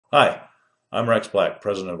Hi, I'm Rex Black,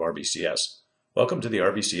 President of RBCS. Welcome to the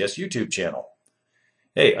RBCS YouTube channel.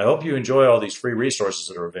 Hey, I hope you enjoy all these free resources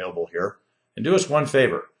that are available here. And do us one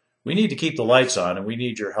favor. We need to keep the lights on, and we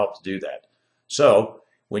need your help to do that. So,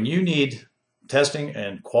 when you need testing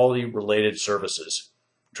and quality related services,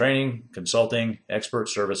 training, consulting, expert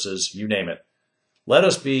services, you name it, let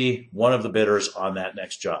us be one of the bidders on that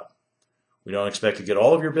next job. We don't expect to get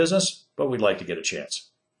all of your business, but we'd like to get a chance.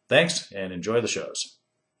 Thanks, and enjoy the shows.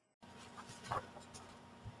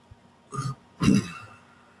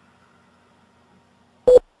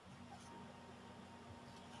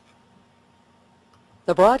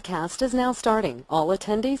 The broadcast is now starting. All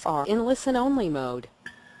attendees are in listen-only mode.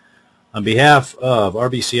 On behalf of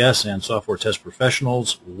RBCS and software test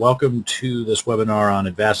professionals, welcome to this webinar on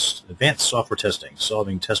advanced software testing,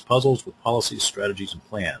 solving test puzzles with policies, strategies, and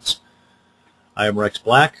plans. I am Rex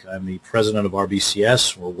Black. I'm the president of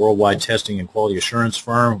RBCS. We're a worldwide testing and quality assurance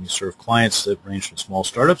firm. We serve clients that range from small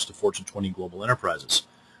startups to Fortune 20 global enterprises.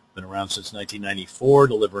 Been around since 1994,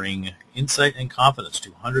 delivering insight and confidence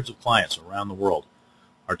to hundreds of clients around the world.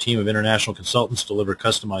 Our team of international consultants deliver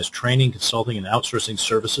customized training, consulting, and outsourcing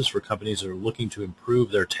services for companies that are looking to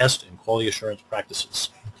improve their test and quality assurance practices.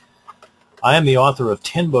 I am the author of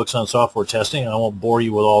 10 books on software testing, and I won't bore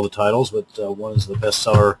you with all the titles, but one is the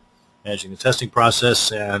bestseller, Managing the Testing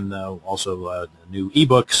Process, and also new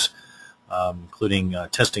ebooks, including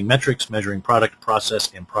Testing Metrics, Measuring Product, Process,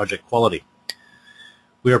 and Project Quality.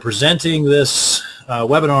 We are presenting this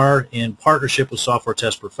webinar in partnership with Software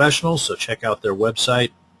Test Professionals, so check out their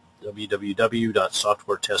website,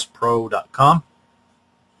 www.softwaretestpro.com.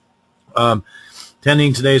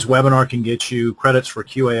 Attending today's webinar can get you credits for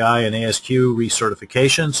QAI and ASQ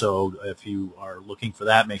recertification, so if you are looking for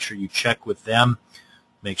that, make sure you check with them.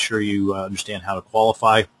 Make sure you understand how to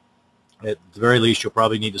qualify. At the very least, you'll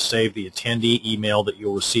probably need to save the attendee email that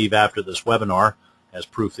you'll receive after this webinar as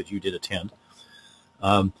proof that you did attend.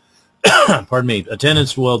 Pardon me.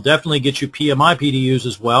 Attendance will definitely get you PMI PDUs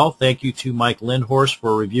as well. Thank you to Mike Lindhorst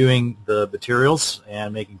for reviewing the materials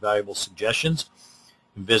and making valuable suggestions.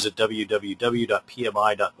 You can visit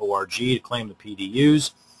www.pmi.org to claim the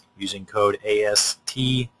PDUs using code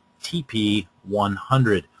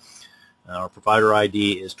ASTTP100. Our provider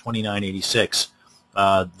ID is 2986.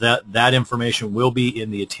 That information will be in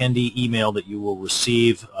the attendee email that you will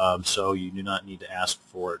receive, so you do not need to ask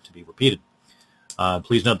for it to be repeated.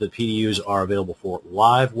 Please note that PDUs are available for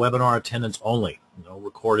live webinar attendance only. No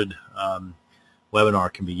recorded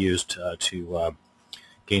webinar can be used to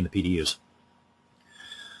gain the PDUs.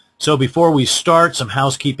 So before we start, some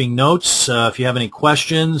housekeeping notes. If you have any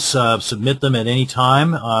questions, submit them at any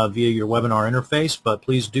time via your webinar interface, but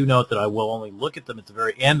please do note that I will only look at them at the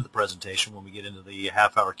very end of the presentation when we get into the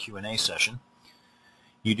half-hour Q&A session.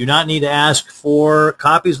 You do not need to ask for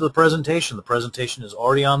copies of the presentation. The presentation is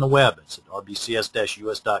already on the web. It's at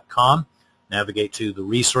rbcs-us.com. Navigate to the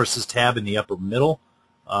Resources tab in the upper middle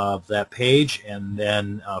of that page, and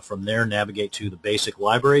then from there navigate to the Basic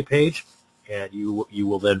Library page, and you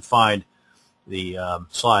will then find the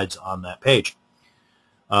slides on that page.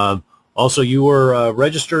 Also, you were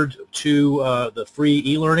registered to the free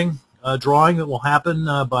e-learning drawing that will happen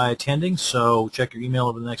by attending, so check your email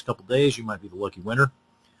over the next couple days. You might be the lucky winner.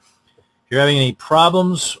 If you're having any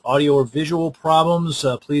problems, audio or visual problems,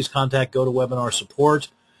 please contact GoToWebinar support.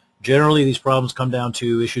 Generally, these problems come down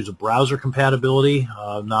to issues of browser compatibility,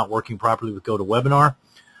 not working properly with GoToWebinar.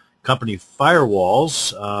 Company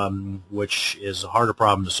firewalls, which is a harder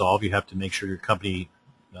problem to solve. You have to make sure your company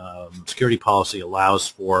security policy allows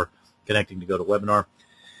for connecting to GoToWebinar.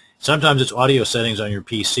 Sometimes it's audio settings on your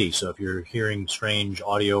PC, so if you're hearing strange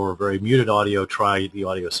audio or very muted audio, try the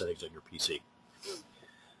audio settings on your PC.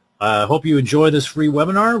 I hope you enjoy this free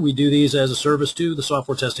webinar. We do these as a service to the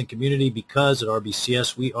software testing community because at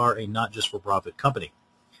RBCS we are a not-just-for-profit company.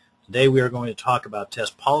 Today we are going to talk about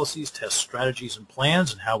test policies, test strategies, and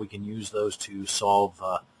plans, and how we can use those to solve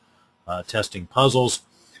testing puzzles.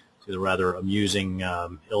 See the rather amusing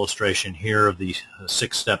illustration here of the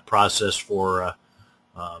six-step process for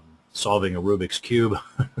solving a Rubik's Cube,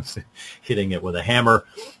 hitting it with a hammer.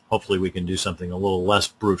 Hopefully we can do something a little less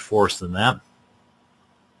brute force than that.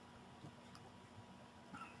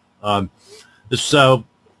 This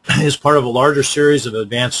is part of a larger series of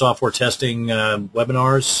advanced software testing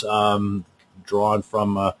webinars drawn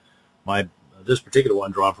from this particular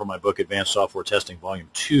one drawn from my book Advanced Software Testing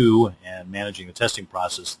Volume 2 and Managing the Testing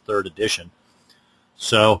Process 3rd edition.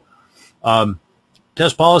 So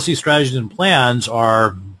test policy, strategies, and plans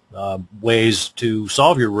are ways to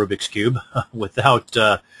solve your Rubik's Cube without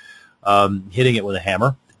hitting it with a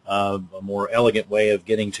hammer. A more elegant way of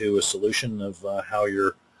getting to a solution of how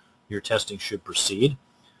your your testing should proceed.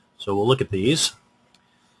 So we'll look at these.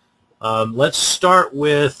 Let's start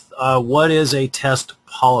with what is a test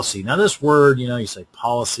policy. Now this word, you say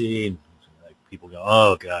policy, and people go,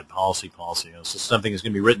 oh God, policy. So something that's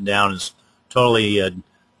going to be written down is totally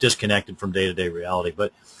disconnected from day-to-day reality.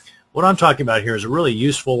 But what I'm talking about here is a really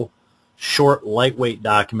useful, short, lightweight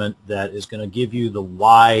document that is going to give you the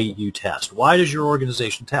why you test. Why does your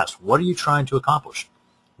organization test? What are you trying to accomplish?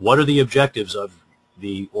 What are the objectives of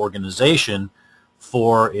the organization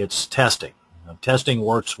for its testing? If testing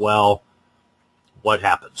works well, what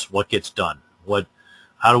happens? What gets done?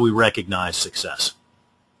 How do we recognize success?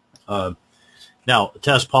 Now,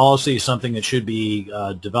 test policy is something that should be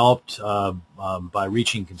developed by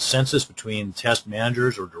reaching consensus between test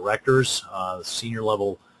managers or directors, senior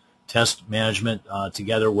level test management,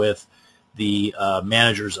 together with the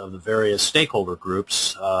managers of the various stakeholder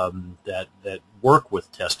groups that work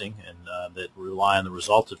with testing and that rely on the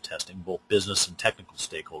results of testing, both business and technical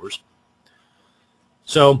stakeholders.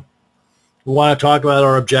 So we want to talk about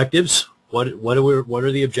our objectives. What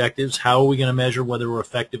are the objectives? How are we going to measure whether we're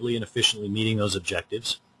effectively and efficiently meeting those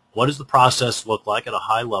objectives? What does the process look like at a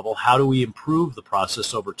high level? How do we improve the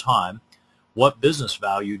process over time? What business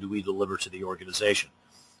value do we deliver to the organization?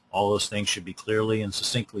 All those things should be clearly and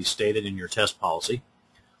succinctly stated in your test policy.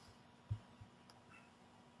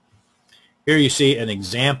 Here you see an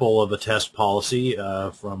example of a test policy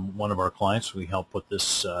from one of our clients. We helped put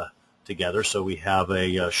this together. So we have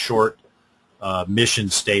a short mission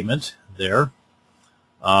statement there,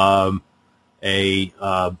 a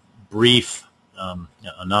brief,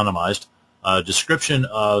 anonymized description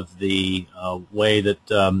of the way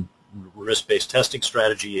that risk-based testing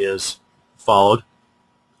strategy is followed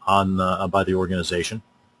by the organization,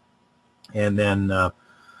 and then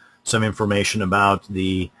some information about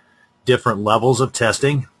the different levels of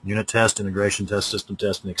testing: unit test, integration test, system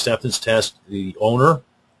test, and acceptance test, the owner,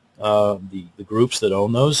 the groups that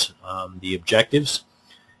own those, the objectives,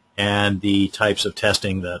 and the types of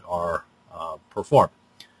testing that are performed.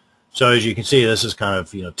 So as you can see, this is kind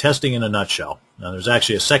of testing in a nutshell. Now there's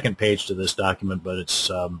actually a second page to this document, but it's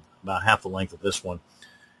about half the length of this one,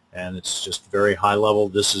 and it's just very high level.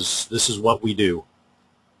 This is what we do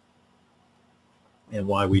and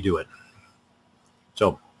why we do it.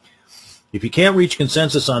 So if you can't reach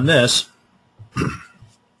consensus on this, you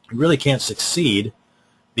really can't succeed,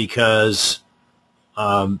 because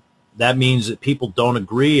that means that people don't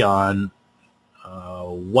agree on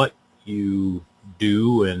what you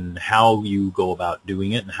do and how you go about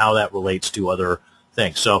doing it and how that relates to other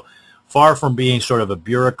things. So far from being sort of a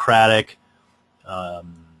bureaucratic,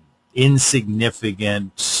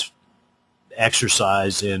 insignificant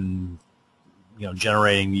exercise in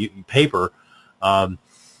generating paper,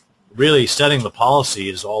 really setting the policy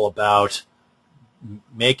is all about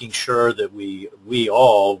making sure that we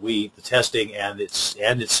the testing and its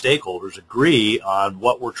stakeholders agree on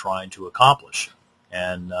what we're trying to accomplish.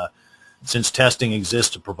 And since testing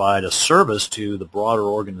exists to provide a service to the broader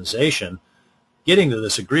organization, getting to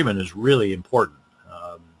this agreement is really important.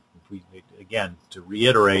 Again, to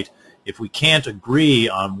reiterate, if we can't agree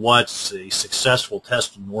on what a successful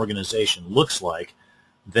testing organization looks like,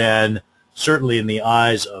 then certainly in the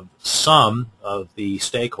eyes of some of the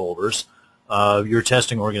stakeholders, your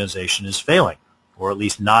testing organization is failing, or at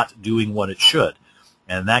least not doing what it should.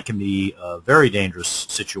 And that can be a very dangerous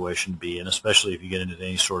situation to be in, especially if you get into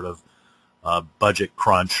any sort of budget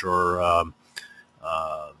crunch or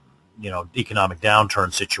economic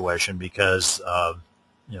downturn situation, because the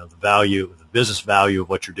business value of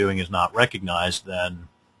what you're doing is not recognized. Then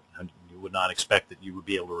you would not expect that you would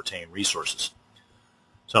be able to retain resources.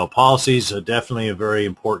 So policies are definitely a very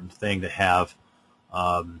important thing to have,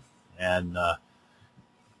 and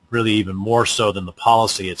really even more so than the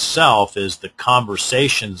policy itself is the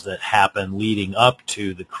conversations that happen leading up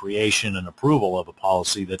to the creation and approval of a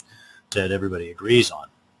policy that everybody agrees on.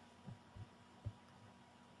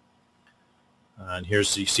 And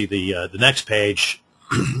here's, you see the next page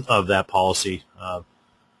of that policy.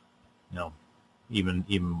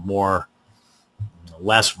 Even more,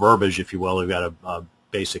 less verbiage, if you will. We've got a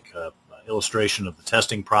basic illustration of the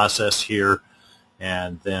testing process here,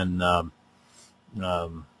 and then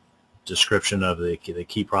description of the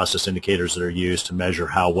key process indicators that are used to measure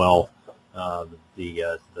how well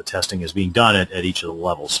the testing is being done at each of the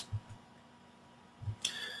levels.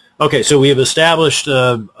 Okay, so we have established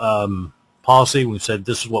policy. We've said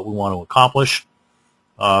this is what we want to accomplish.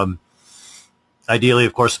 Ideally,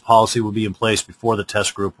 of course, the policy will be in place before the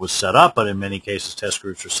test group was set up, but in many cases, test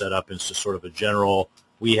groups are set up as just sort of a general,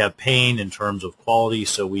 we have pain in terms of quality,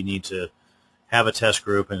 so we need to have a test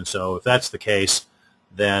group. And so if that's the case,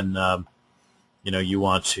 then you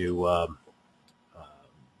want to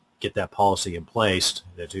get that policy in place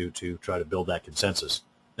to try to build that consensus.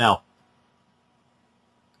 Now,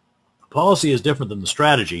 policy is different than the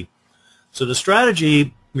strategy. So the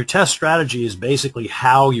strategy, your test strategy, is basically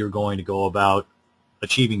how you're going to go about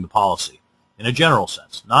achieving the policy in a general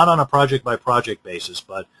sense, not on a project-by-project basis,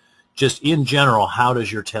 but just in general, how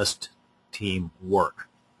does your test team work?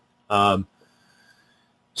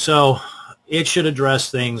 So it should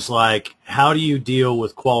address things like, how do you deal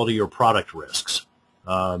with quality or product risks?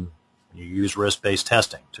 You use risk-based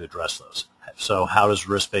testing to address those. So how does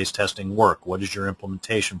risk-based testing work? What is your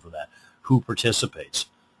implementation for that? Who participates?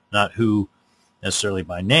 Not who necessarily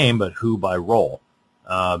by name, but who by role.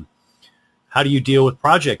 How do you deal with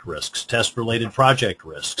project risks, test-related project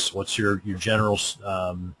risks? What's your general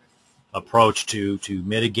approach to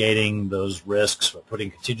mitigating those risks, or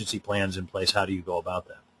putting contingency plans in place? How do you go about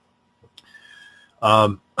that?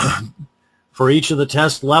 For each of the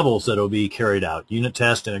test levels that will be carried out, unit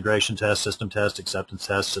test, integration test, system test, acceptance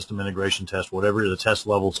test, system integration test, whatever the test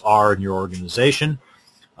levels are in your organization,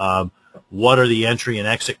 what are the entry and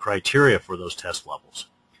exit criteria for those test levels?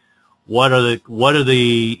 What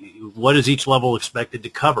is each level expected to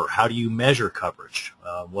cover? How do you measure coverage?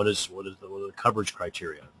 What are the coverage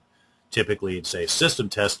criteria? Typically, in, say, a system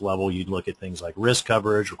test level, you'd look at things like risk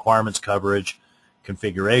coverage, requirements coverage,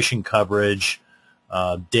 configuration coverage,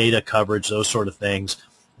 data coverage, those sort of things.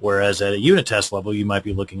 Whereas at a unit test level, you might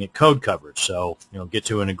be looking at code coverage. So, get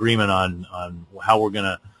to an agreement on how we're going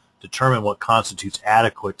to determine what constitutes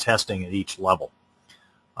adequate testing at each level.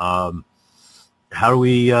 How do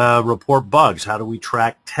we report bugs? How do we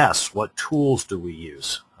track tests? What tools do we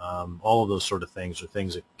use? All of those sort of things are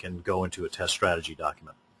things that can go into a test strategy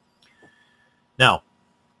document. Now,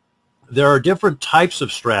 there are different types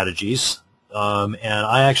of strategies, and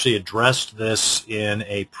I actually addressed this in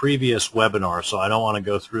a previous webinar, so I don't want to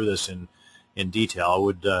go through this in detail. I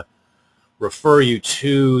would refer you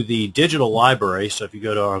to the digital library. So if you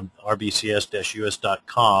go to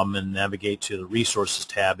rbcs-us.com and navigate to the resources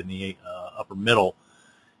tab in the upper middle,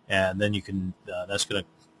 and then you can that's going to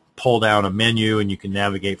pull down a menu, and you can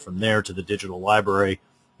navigate from there to the digital library,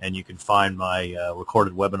 and you can find my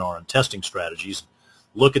recorded webinar on testing strategies.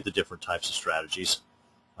 Look at the different types of strategies,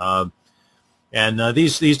 and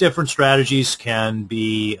these different strategies can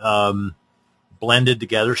be blended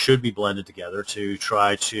together, should be blended together to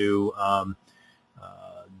try to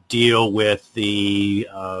deal with the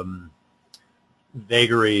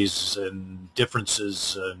vagaries and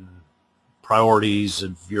differences and priorities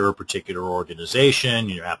of your particular organization,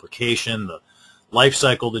 your application, the life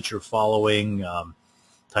cycle that you're following,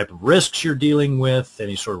 type of risks you're dealing with,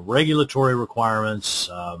 any sort of regulatory requirements,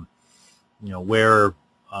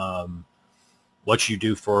 what you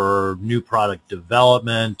do for new product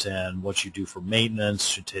development and what you do for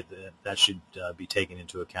maintenance, that should be taken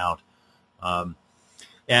into account.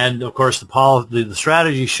 And of course, the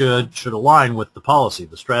strategy should align with the policy.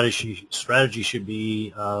 The strategy should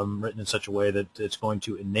be written in such a way that it's going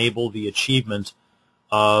to enable the achievement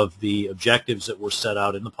of the objectives that were set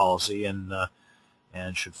out in the policy, and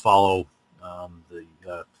should follow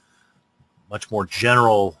the much more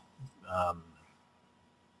general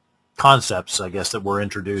concepts, I guess, that were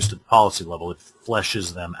introduced at the policy level. It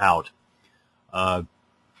fleshes them out.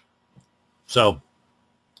 So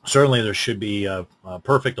certainly there should be a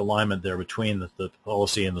perfect alignment there between the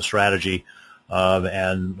policy and the strategy,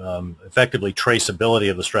 and effectively traceability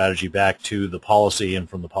of the strategy back to the policy and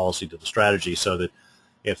from the policy to the strategy, so that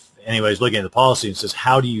if anybody's looking at the policy and says,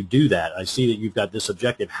 how do you do that? I see that you've got this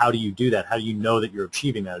objective. How do you do that? How do you know that you're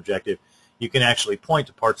achieving that objective? You can actually point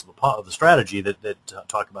to parts of the strategy that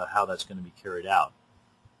talk about how that's going to be carried out.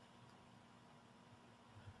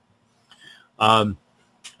 Now,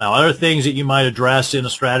 other things that you might address in a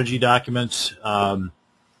strategy document, how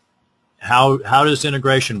does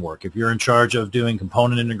integration work? If you're in charge of doing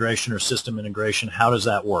component integration or system integration, how does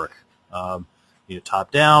that work? Either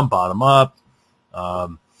top-down, bottom-up,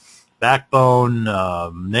 backbone,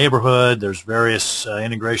 neighborhood. There's various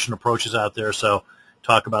integration approaches out there, so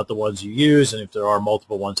talk about the ones you use, and if there are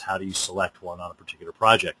multiple ones, how do you select one on a particular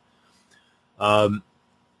project?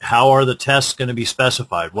 How are the tests going to be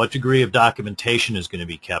specified? What degree of documentation is going to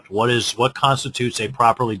be kept? What constitutes a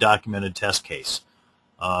properly documented test case?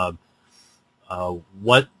 What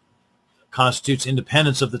constitutes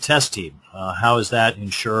independence of the test team? How is that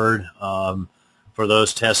ensured for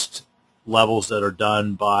those test levels that are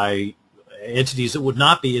done by entities that would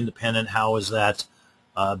not be independent? How is that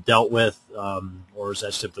dealt with, or is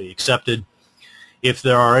that simply accepted? If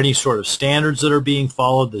there are any sort of standards that are being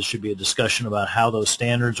followed, there should be a discussion about how those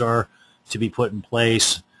standards are to be put in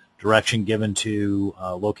place, direction given to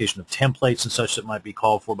location of templates and such that might be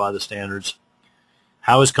called for by the standards.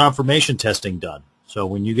 How is confirmation testing done? So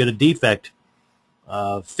when you get a defect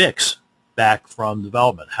fix back from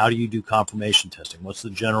development, how do you do confirmation testing? What's the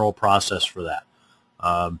general process for that?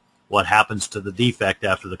 What happens to the defect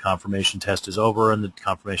after the confirmation test is over and the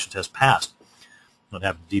confirmation test passed? What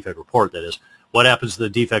happens to the defect report, that is. What happens to the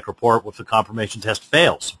defect report if the confirmation test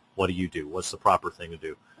fails? What do you do? What's the proper thing to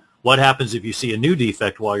do? What happens if you see a new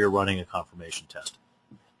defect while you're running a confirmation test?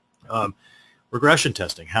 Regression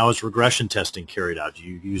testing. How is regression testing carried out? Do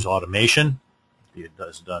you use automation?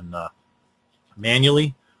 Is it done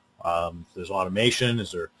manually? If there's automation,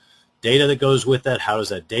 is there data that goes with that? How does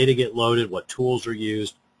that data get loaded? What tools are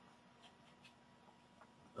used?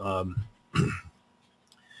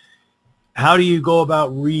 How do you go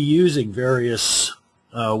about reusing various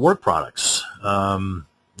work products?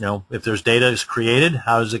 If there's data is created,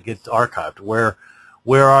 how does it get archived? Where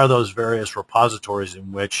are those various repositories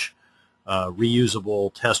in which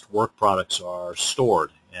reusable test work products are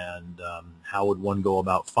stored, and how would one go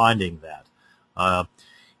about finding that?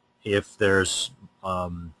 If they're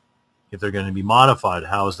going to be modified,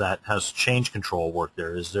 how's change control work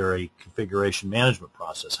there? Is there a configuration management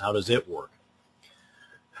process? How does it work?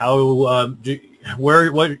 What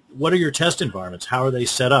are your test environments? How are they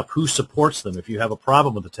set up? Who supports them? If you have a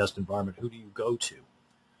problem with the test environment, who do you go to?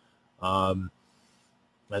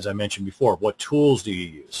 As I mentioned before, what tools do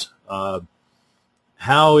you use?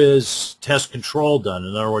 How is test control done?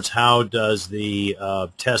 In other words, how does the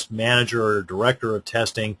test manager or director of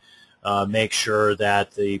testing make sure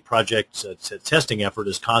that the project testing effort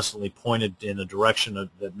is constantly pointed in a direction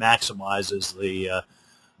that maximizes the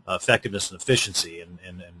effectiveness and efficiency and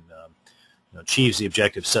achieves the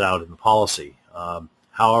objectives set out in the policy?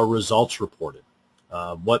 How are results reported?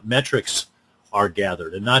 What metrics are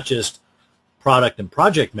gathered? And not just product and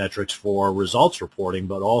project metrics for results reporting,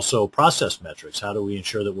 but also process metrics. How do we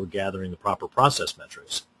ensure that we're gathering the proper process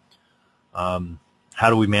metrics? How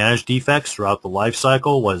do we manage defects throughout the life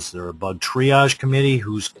cycle? Was there a bug triage committee?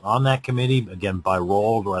 Who's on that committee? Again, by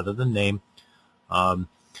role rather than name.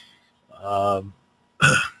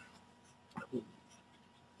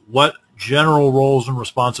 What general roles and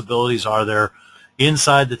responsibilities are there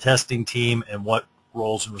inside the testing team, and what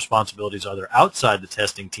roles and responsibilities are there outside the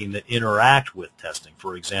testing team that interact with testing?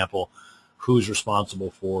 For example, who's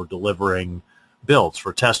responsible for delivering builds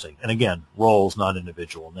for testing? And again, roles, not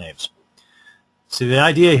individual names. So the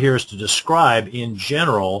idea here is to describe in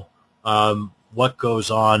general what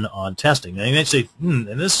goes on testing. Now you may say,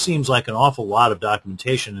 and this seems like an awful lot of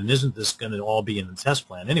documentation, and isn't this going to all be in the test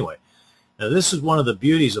plan anyway? Now this is one of the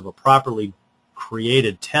beauties of a properly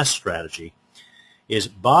created test strategy, is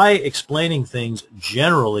by explaining things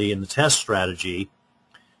generally in the test strategy,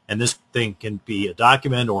 and this thing can be a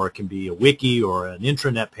document or it can be a wiki or an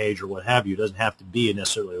intranet page or what have you. It doesn't have to be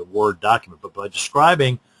necessarily a Word document, but by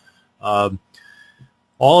describing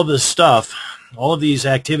all of this stuff, all of these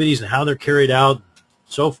activities and how they're carried out,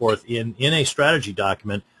 so forth, in a strategy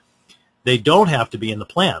document, they don't have to be in the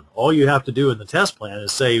plan. All you have to do in the test plan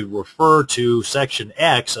is say, refer to section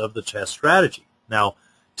X of the test strategy. Now,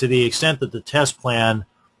 to the extent that the test plan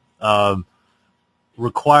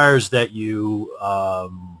requires that you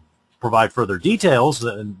provide further details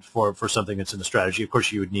for something that's in the strategy, of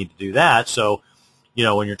course you would need to do that. So,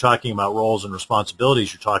 when you're talking about roles and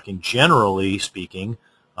responsibilities, you're talking generally speaking,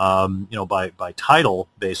 by title,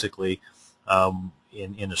 basically.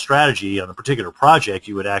 In a strategy on a particular project,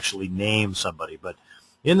 you would actually name somebody. But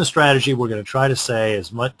in the strategy, we're going to try to say,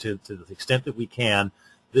 as much to the extent that we can,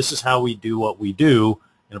 this is how we do what we do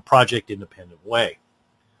in a project-independent way.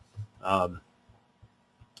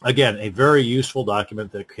 Again, a very useful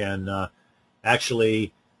document that can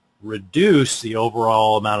actually reduce the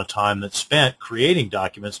overall amount of time that's spent creating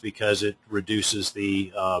documents, because it reduces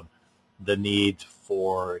the need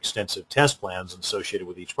for extensive test plans associated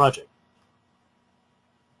with each project.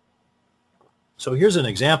 So here's an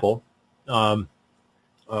example of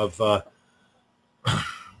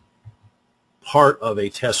part of a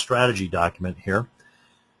test strategy document here.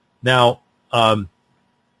 Now,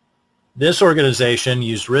 this organization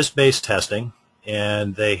used risk-based testing,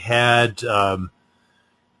 and they had they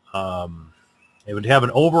would have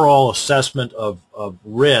an overall assessment of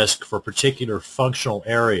risk for particular functional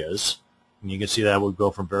areas, and you can see that would go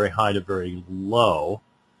from very high to very low.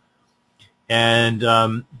 And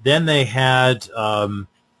then they had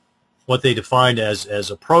what they defined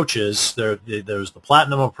as approaches. There's the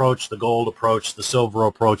platinum approach, the gold approach, the silver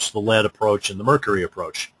approach, the lead approach, and the mercury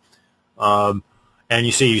approach. And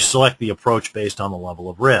you see you select the approach based on the level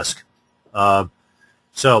of risk.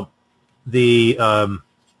 So The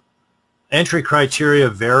entry criteria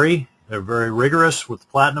vary. They're very rigorous with the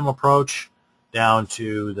platinum approach, down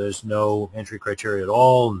to there's no entry criteria at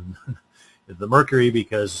all. And the mercury,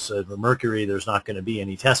 because the mercury, there's not going to be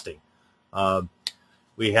any testing.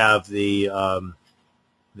 We have the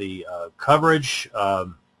coverage,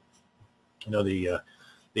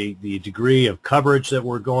 the degree of coverage that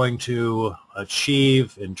we're going to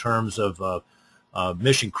achieve in terms of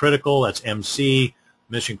mission critical. That's MC.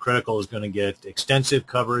 Mission critical is going to get extensive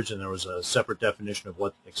coverage, and there was a separate definition of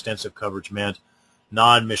what extensive coverage meant.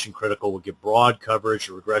 Non-mission critical would get broad coverage.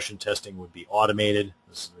 Regression testing would be automated.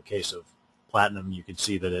 This is the case of platinum. You can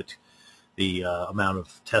see that the amount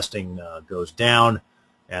of testing goes down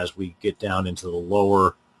as we get down into the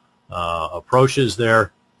lower approaches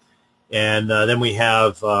there. And then we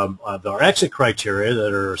have our exit criteria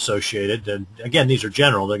that are associated. And again, these are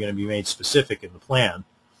general. They're going to be made specific in the plan.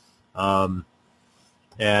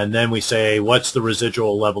 And then we say, what's the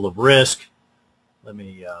residual level of risk? Let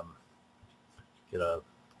me get a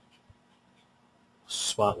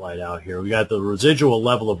spotlight out here. We got the residual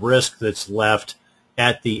level of risk that's left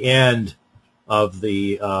at the end of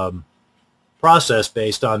the process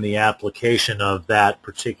based on the application of that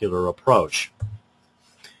particular approach.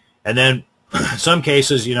 And then in some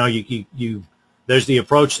cases, there's the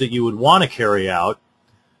approach that you would want to carry out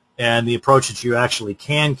and the approach that you actually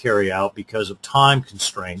can carry out because of time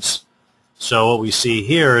constraints. So what we see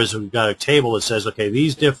here is we've got a table that says, okay,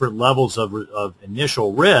 these different levels of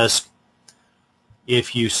initial risk,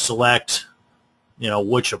 if you select,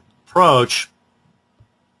 which approach,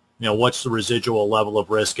 what's the residual level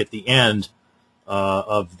of risk at the end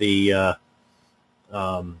of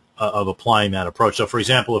applying that approach. So, for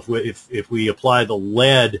example, if we apply the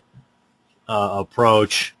lead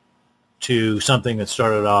approach to something that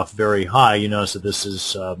started off very high, you notice that this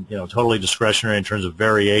is totally discretionary in terms of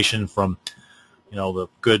variation from the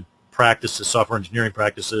good practices, software engineering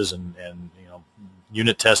practices, and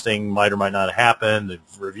unit testing might or might not have happened, the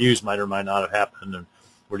reviews might or might not have happened, and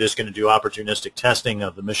we're just going to do opportunistic testing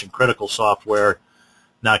of the mission critical software,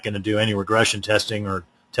 not going to do any regression testing or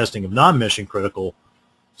testing of non-mission critical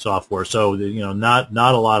software. So not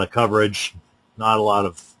a lot of coverage, not a lot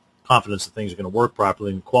of confidence that things are going to work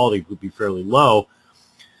properly, and quality would be fairly low.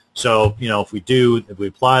 So if we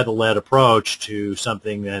apply the lead approach to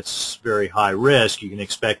something that's very high risk, you can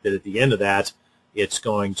expect that at the end of that, it's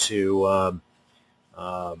going to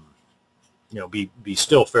be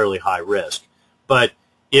still fairly high risk. But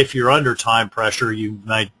if you're under time pressure, you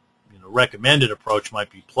might recommended approach might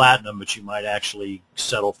be platinum, but you might actually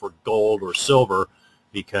settle for gold or silver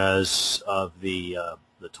because of the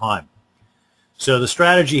time. So the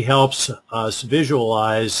strategy helps us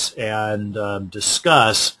visualize and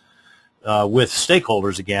discuss with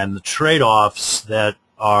stakeholders, again, the trade-offs that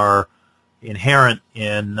are inherent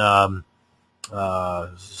in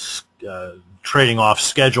trading off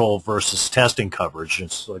schedule versus testing coverage.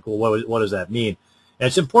 It's like, well, what does that mean? And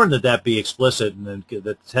it's important that that be explicit, and that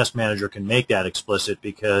the test manager can make that explicit,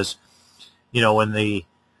 because when the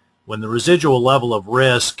residual level of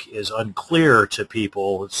risk is unclear to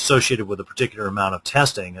people, it's associated with a particular amount of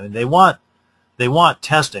testing. I mean, they want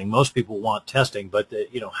testing. Most people want testing, but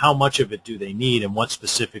how much of it do they need, and what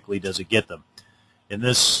specifically does it get them? In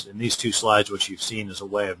these two slides, which you've seen, is a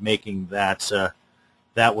way of making that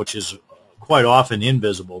that which is quite often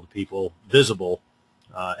invisible to people visible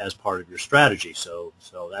as part of your strategy. So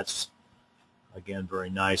that's, again, very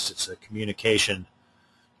nice. It's a communication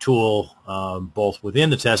tool, both within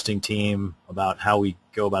the testing team about how we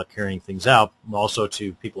go about carrying things out, and also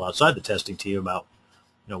to people outside the testing team about,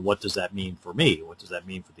 what does that mean for me? What does that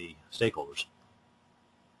mean for the stakeholders?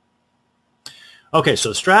 Okay,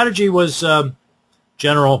 so strategy was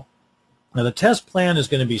general. Now the test plan is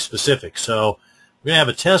going to be specific. So we're going to have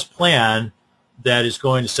a test plan that is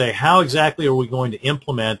going to say, how exactly are we going to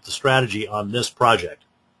implement the strategy on this project?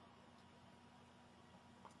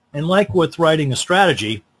 And like with writing a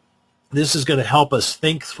strategy, this is going to help us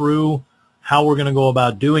think through how we're going to go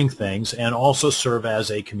about doing things, and also serve as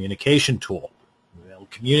a communication tool. We'll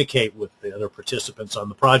communicate with the other participants on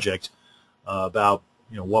the project about,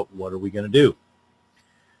 what are we going to do?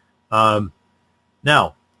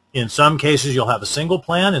 Now, in some cases, you'll have a single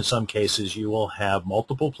plan. In some cases, you will have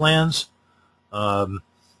multiple plans.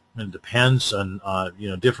 It depends on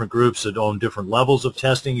different groups that own different levels of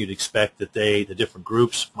testing. You'd expect that the different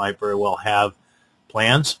groups might very well have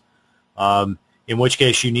plans, in which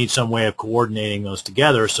case you need some way of coordinating those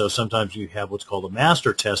together. So sometimes you have what's called a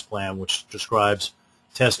master test plan, which describes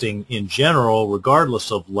testing in general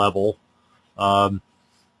regardless of level.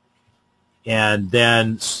 and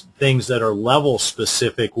then things that are level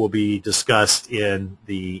specific will be discussed in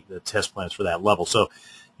the test plans for that level. So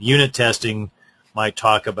unit testing might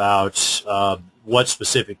talk about what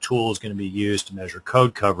specific tool is going to be used to measure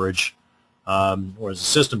code coverage, whereas a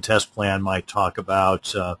system test plan might talk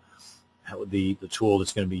about the tool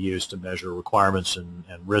that's going to be used to measure requirements and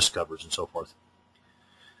risk coverage and so forth.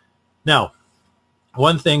 Now,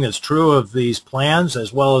 one thing that's true of these plans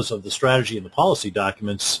as well as of the strategy and the policy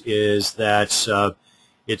documents is that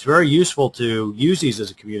it's very useful to use these as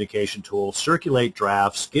a communication tool, circulate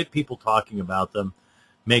drafts, get people talking about them,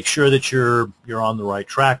 make sure that you're on the right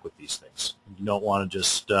track with these things. You don't want to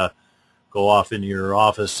just go off into your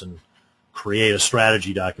office and create a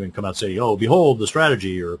strategy document, come out and say, oh, behold the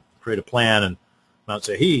strategy, or create a plan and come out and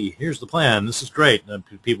say, hey, here's the plan, this is great. And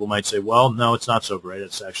then people might say, well, no, it's not so great,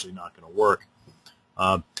 it's actually not going to work.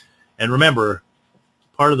 And remember,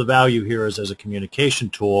 part of the value here is as a communication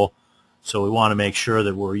tool, so we want to make sure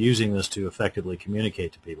that we're using this to effectively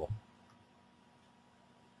communicate to people.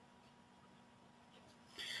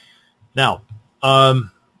 Now,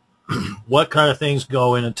 what kind of things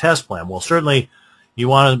go in a test plan? Well, certainly you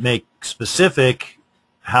want to make specific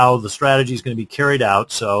how the strategy is going to be carried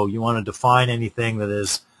out, so you want to define anything that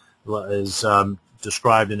is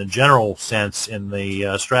described in a general sense in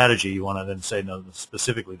the strategy. You want to then say, no,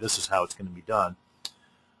 specifically this is how it's going to be done.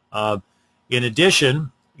 In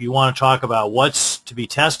addition, you want to talk about what's to be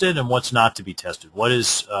tested and what's not to be tested. What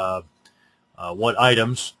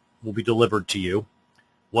items will be delivered to you?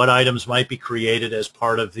 What items might be created as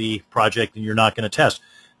part of the project and you're not going to test?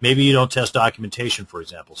 Maybe you don't test documentation, for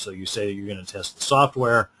example. So you say you're going to test the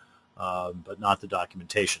software, but not the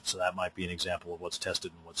documentation. So that might be an example of what's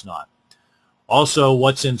tested and what's not. Also,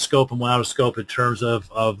 what's in scope and out of scope in terms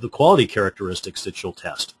of the quality characteristics that you'll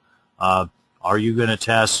test. Are you going to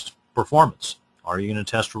test performance? Are you going to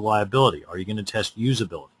test reliability? Are you going to test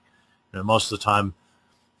usability? You know, most of the time,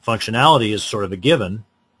 functionality is sort of a given,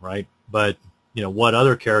 right? But you know, what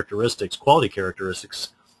other characteristics, quality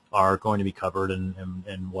characteristics, are going to be covered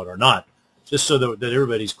and what are not, just so that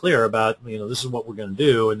everybody's clear about, you know, this is what we're going to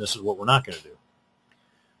do and this is what we're not going to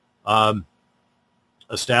do.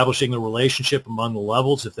 Establishing the relationship among the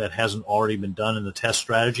levels, if that hasn't already been done in the test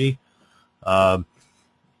strategy.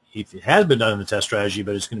 If it has been done in the test strategy,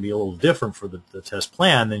 but it's going to be a little different for the test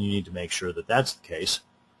plan, then you need to make sure that that's the case.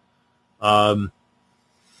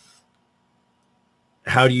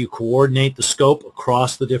 How do you coordinate the scope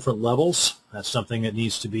across the different levels? That's something that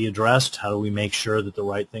needs to be addressed. How do we make sure that the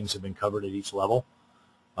right things have been covered at each level?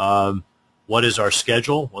 What is our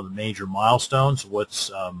schedule? What are the major milestones? What's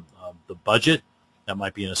the budget? That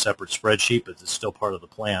might be in a separate spreadsheet, but it's still part of the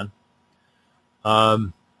plan.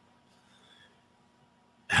 How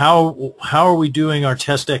are we doing our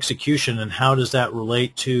test execution, and how does that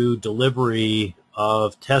relate to delivery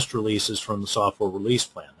of test releases from the software release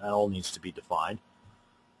plan? That all needs to be defined.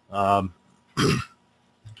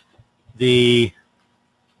 The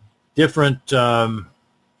different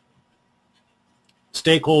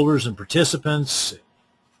stakeholders and participants,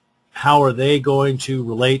 how are they going to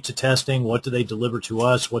relate to testing? What do they deliver to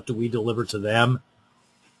us? What do we deliver to them?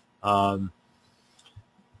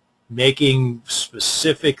 Making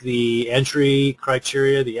specific the entry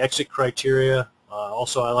criteria, the exit criteria.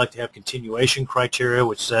 Also, I like to have continuation criteria,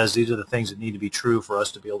 which says these are the things that need to be true for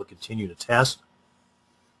us to be able to continue to test.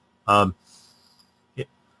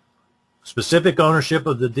 Specific ownership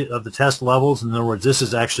of the test levels. In other words, this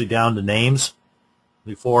is actually down to names.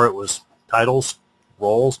 Before it was titles,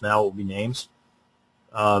 roles. Now it will be names.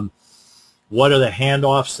 What are the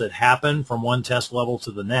handoffs that happen from one test level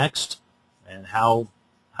to the next, and how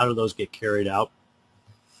do those get carried out?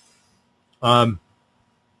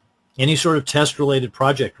 Any sort of test-related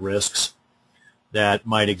project risks that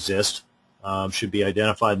might exist should be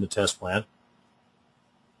identified in the test plan,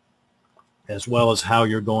 as well as how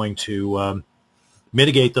you're going to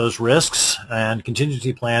mitigate those risks and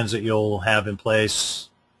contingency plans that you'll have in place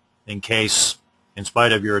in case, in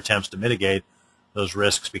spite of your attempts to mitigate, those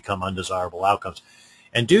risks become undesirable outcomes.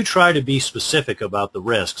 And do try to be specific about the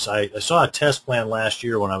risks. I saw a test plan last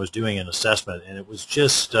year when I was doing an assessment, and it was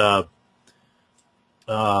just the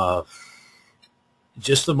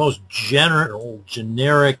most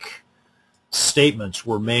generic statements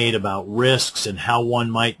were made about risks and how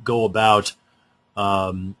one might go about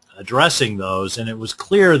addressing those, and it was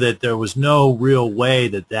clear that there was no real way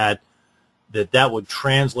that would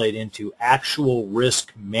translate into actual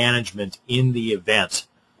risk management in the event.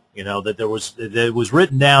 You know, that it was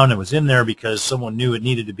written down, it was in there because someone knew it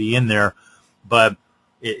needed to be in there, but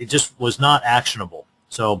it just was not actionable.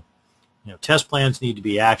 So, you know, test plans need to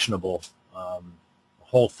be actionable.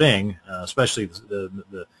 whole thing, especially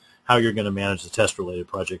the how you're going to manage the test-related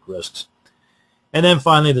project risks. And then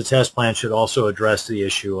finally, the test plan should also address the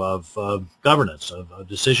issue of governance, of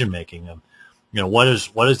decision-making. What is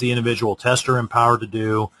the individual tester empowered to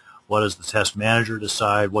do? What does the test manager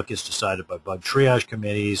decide? What gets decided by bug triage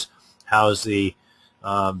committees? How is the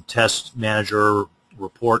test manager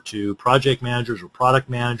report to project managers or product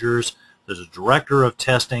managers? There's a director of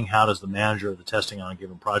testing. How does the manager of the testing on a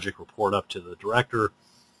given project report up to the director?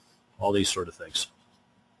 All these sort of things.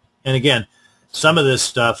 And again, some of this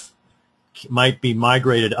stuff might be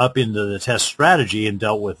migrated up into the test strategy and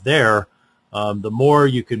dealt with there. The more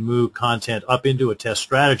you can move content up into a test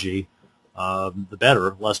strategy, the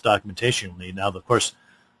better, less documentation you'll need. Now, of course,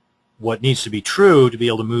 what needs to be true to be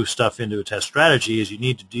able to move stuff into a test strategy is you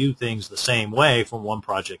need to do things the same way from one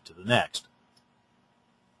project to the next.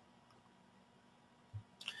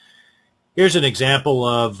 Here's an example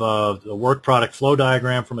of the work product flow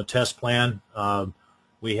diagram from a test plan.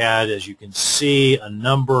 We had, as you can see, a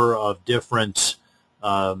number of different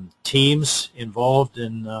teams involved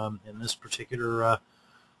in this particular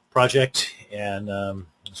project, and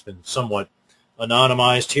it's been somewhat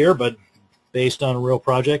anonymized here, but based on a real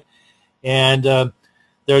project. And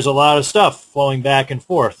there's a lot of stuff flowing back and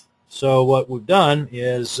forth. So what we've done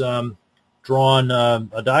is drawn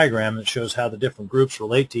a diagram that shows how the different groups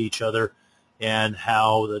relate to each other and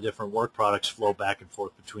how the different work products flow back and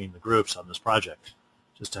forth between the groups on this project,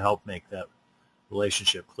 just to help make that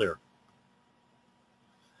relationship clear.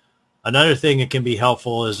 Another thing that can be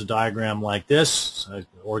helpful is a diagram like this, an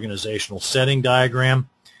organizational setting diagram.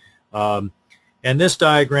 And this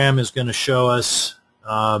diagram is going to show us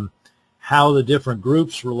how the different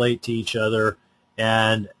groups relate to each other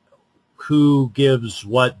and who gives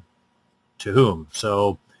what to whom.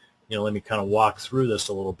 So, let me kind of walk through this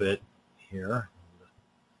a little bit here.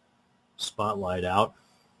 Spotlight out.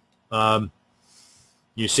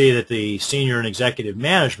 You see that the senior and executive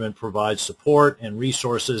management provides support and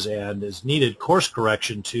resources and, as needed, course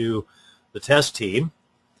correction to the test team.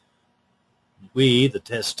 We, the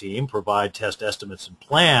test team, provide test estimates and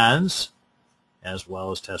plans, as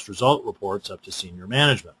well as test result reports up to senior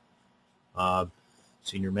management.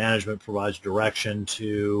 Senior management provides direction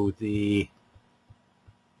to the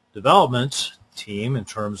development team in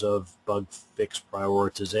terms of bug fix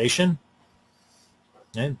prioritization.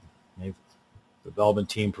 And the development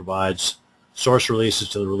team provides source releases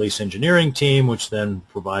to the release engineering team, which then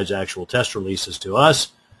provides actual test releases to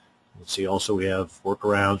us. You'll see also we have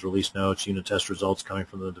workarounds, release notes, unit test results coming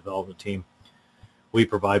from the development team. We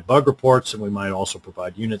provide bug reports, and we might also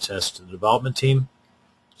provide unit tests to the development team.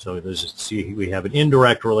 So we have an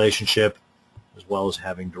indirect relationship as well as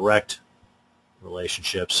having direct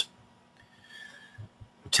relationships.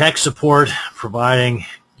 Tech support, providing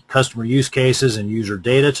customer use cases and user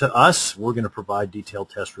data to us. We're going to provide detailed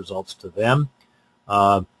test results to them.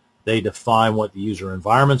 They define what the user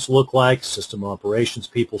environments look like. System operations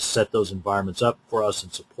people set those environments up for us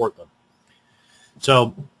and support them.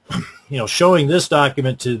 So, showing this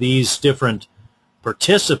document to these different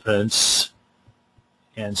participants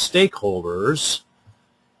and stakeholders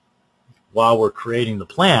while we're creating the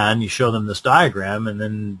plan, you show them this diagram, and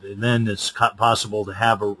then it's possible to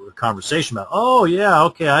have a conversation about, oh yeah,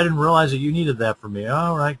 okay, I didn't realize that you needed that from me.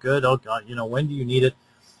 All right, good. Oh, God, when do you need it?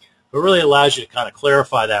 It really allows you to kind of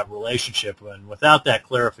clarify that relationship, and without that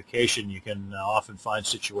clarification, you can often find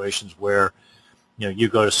situations where you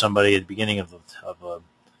go to somebody at the beginning of a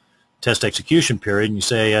test execution period and you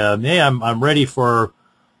say, hey, I'm ready for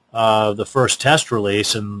the first test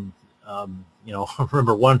release, and I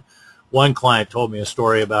remember one client told me a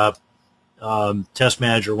story about test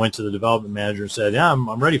manager went to the development manager and said, yeah,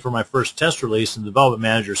 I'm ready for my first test release, and the development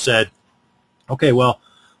manager said, okay, well,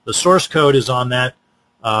 the source code is on that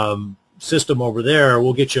system over there.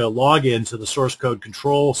 We'll get you a login to the source code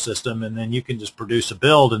control system, and then you can just produce a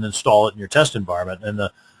build and install it in your test environment. And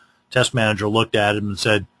the test manager looked at him and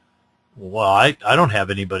said, well, I don't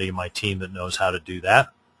have anybody in my team that knows how to do that.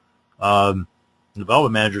 The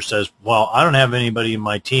development manager says, well, I don't have anybody in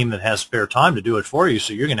my team that has spare time to do it for you,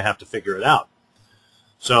 so you're going to have to figure it out.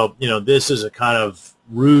 So, this is a kind of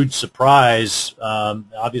rude surprise,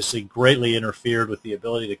 obviously greatly interfered with the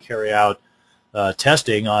ability to carry out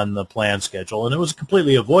testing on the planned schedule, and it was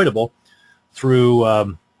completely avoidable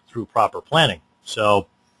through proper planning. So,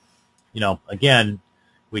 again,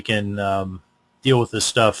 we can deal with this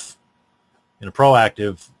stuff in a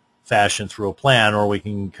proactive fashion through a plan, or we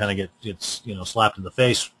can kind of get slapped in the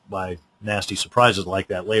face by nasty surprises like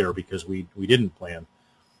that later because we didn't plan.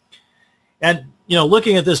 And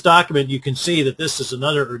looking at this document, you can see that this is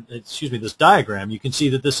this diagram. You can see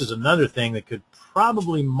that this is another thing that could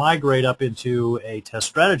probably migrate up into a test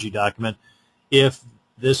strategy document if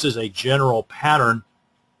this is a general pattern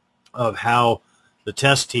of how the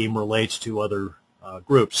test team relates to other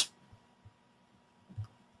groups.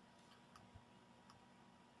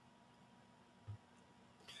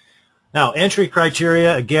 Now, entry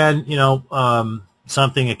criteria, again,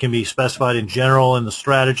 something that can be specified in general in the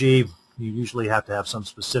strategy. You usually have to have something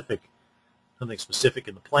specific in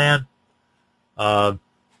the plan.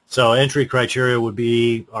 So entry criteria would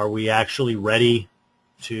be, are we actually ready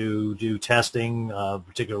to do testing, a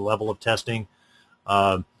particular level of testing?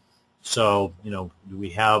 So, do we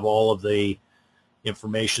have all of the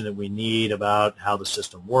information that we need about how the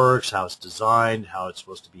system works, how it's designed, how it's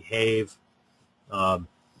supposed to behave?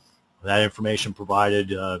 That information provided,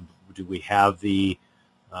 do we have the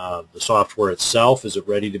software itself? Is it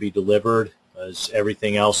ready to be delivered? Is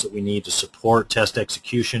everything else that we need to support test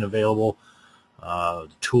execution available? The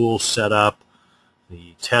tools set up,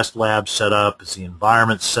 the test lab set up, is the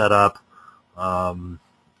environment set up?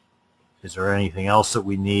 Is there anything else that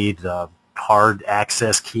we need? Hard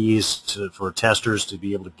access keys for testers to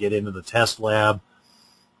be able to get into the test lab?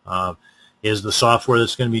 Is the software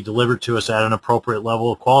that's going to be delivered to us at an appropriate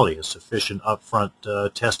level of quality? Has sufficient upfront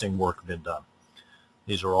testing work been done?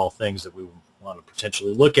 These are all things that we want to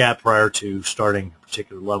potentially look at prior to starting a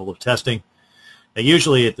particular level of testing. Now,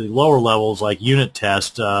 usually at the lower levels, like unit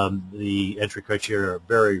test, the entry criteria are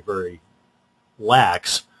very, very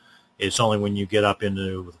lax. It's only when you get up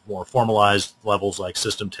into more formalized levels like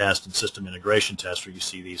system test and system integration test where you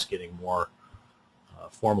see these getting more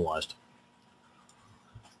formalized.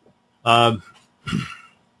 Now,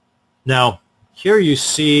 here you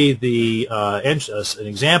see the an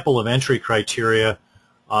example of entry criteria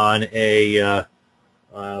on a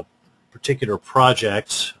particular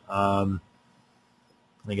project. Let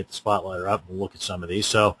me get the spotlighter up and we'll look at some of these.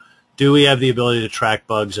 So, do we have the ability to track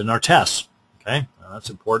bugs in our tests? Okay,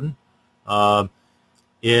 that's important.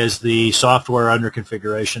 Is the software under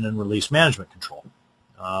configuration and release management control?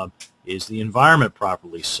 Is the environment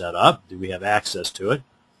properly set up? Do we have access to it?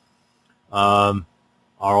 Are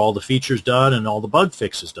all the features done and all the bug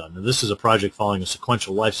fixes done? Now, this is a project following a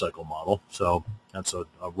sequential lifecycle model, so that's a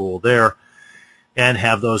rule there. And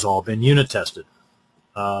have those all been unit tested?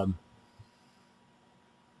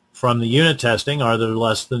 From the unit testing, are there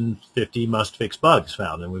less than 50 must-fix bugs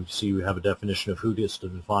found? And we have a definition of who gets to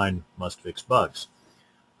define must-fix bugs.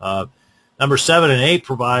 Number 7 and 8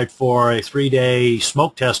 provide for a 3-day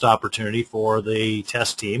smoke test opportunity for the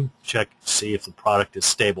test team. Check to see if the product is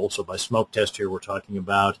stable. So by smoke test here, we're talking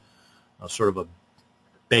about sort of a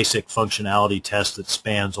basic functionality test that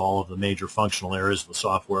spans all of the major functional areas of the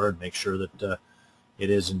software and make sure that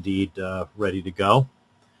it is indeed ready to go.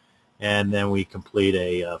 And then we complete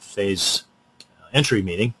a phase entry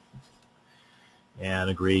meeting and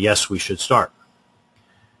agree, yes, we should start.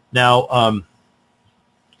 Now,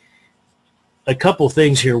 a couple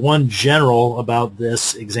things here, one general about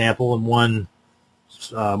this example and one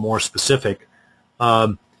more specific.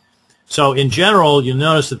 So in general, you'll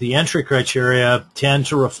notice that the entry criteria tend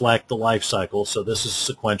to reflect the life cycle. So this is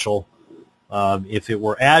sequential. If it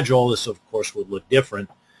were agile, this of course would look different.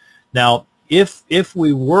 Now, if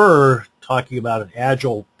we were talking about an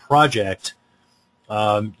agile project,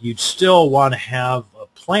 you'd still want to have a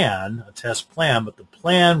plan, a test plan, but the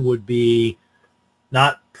plan would be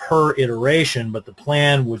not per iteration, but the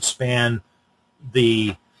plan would span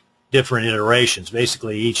the different iterations.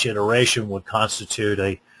 Basically, each iteration would constitute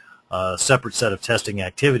a separate set of testing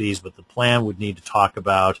activities, but the plan would need to talk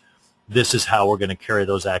about this is how we're going to carry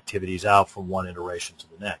those activities out from one iteration to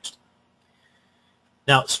the next.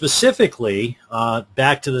 Now, specifically,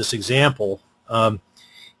 back to this example,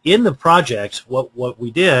 in the project, what we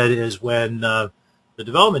did is when the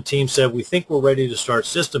development team said, we think we're ready to start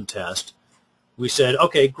system test, we said,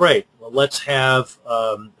 okay, great, well, let's have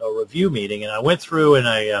a review meeting. And I went through and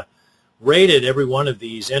I rated every one of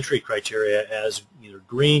these entry criteria as either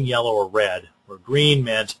green, yellow, or red, where green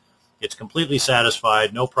meant it's completely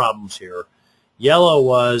satisfied, no problems here. Yellow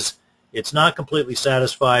was it's not completely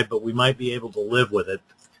satisfied, but we might be able to live with it,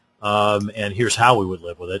 and here's how we would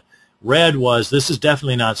live with it. Red was this is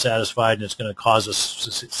definitely not satisfied, and it's going to cause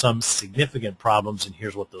us some significant problems, and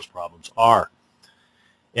here's what those problems are.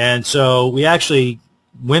 And so we actually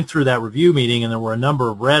went through that review meeting, and there were a number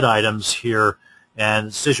of red items here, and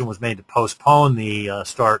the decision was made to postpone the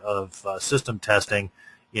start of system testing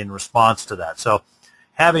in response to that. So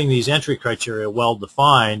having these entry criteria well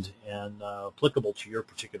defined and applicable to your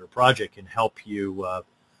particular project can help you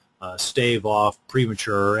stave off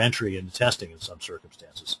premature entry into testing in some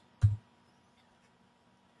circumstances.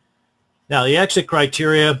 Now, the exit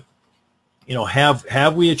criteria,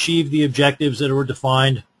 have we achieved the objectives that were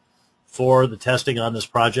defined for the testing on this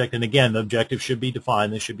project? And again, the objectives should be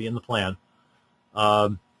defined. They should be in the plan.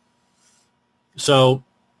 So,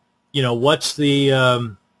 what's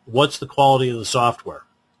the quality of the software,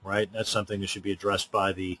 right? That's something that should be addressed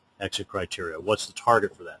by the exit criteria. What's the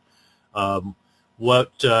target for that? How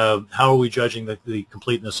are we judging the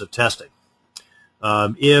completeness of testing?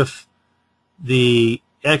 If the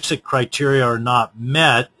exit criteria are not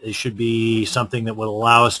met, it should be something that would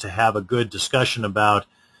allow us to have a good discussion about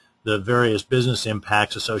the various business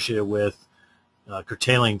impacts associated with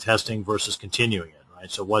curtailing testing versus continuing it,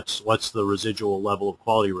 right? So what's the residual level of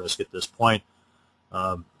quality risk at this point?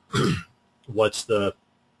 What's the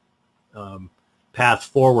path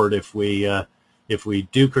forward if we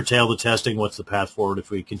do curtail the testing? What's the path forward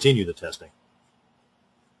if we continue the testing?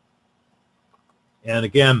 And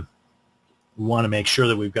again, we want to make sure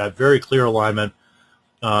that we've got very clear alignment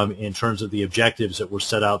in terms of the objectives that were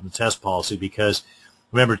set out in the test policy, because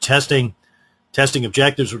remember, testing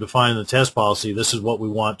objectives were defined in the test policy. This is what we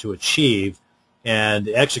want to achieve, and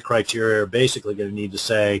the exit criteria are basically going to need to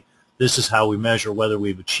say, this is how we measure whether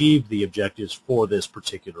we've achieved the objectives for this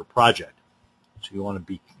particular project. So you want to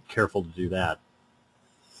be careful to do that.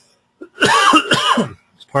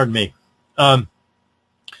 Pardon me.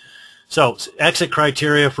 So exit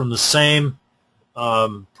criteria from the same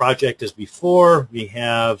project as before. We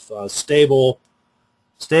have a stable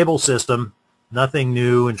system, nothing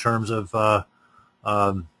new in terms of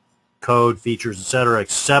code, features, etc.,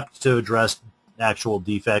 except to address actual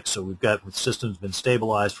defects. So we've got the system's been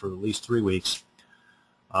stabilized for at least 3 weeks.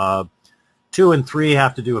 2 and 3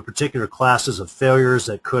 have to do with particular classes of failures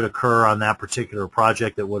that could occur on that particular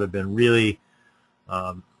project that would have been really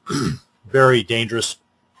very dangerous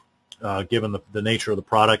given the nature of the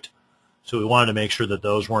product. So we wanted to make sure that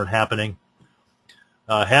those weren't happening.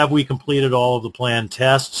 Have we completed all of the planned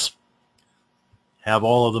tests? Have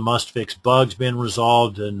all of the must-fix bugs been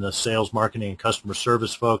resolved, and the sales, marketing, and customer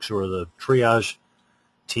service folks, who are the triage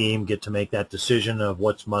team, get to make that decision of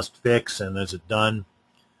what's must-fix and is it done?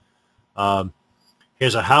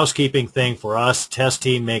 Here's a housekeeping thing for us, test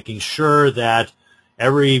team, making sure that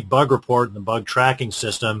every bug report in the bug tracking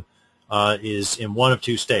system is in one of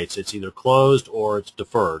 2 states. It's either closed or it's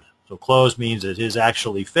deferred. So closed means it is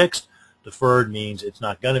actually fixed. Deferred means it's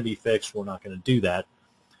not going to be fixed. We're not going to do that.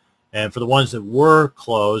 And for the ones that were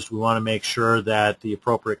closed, we want to make sure that the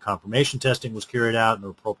appropriate confirmation testing was carried out and the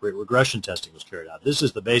appropriate regression testing was carried out. This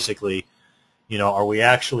is the basically, are we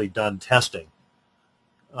actually done testing?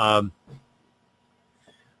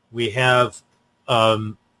 We have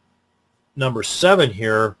number 7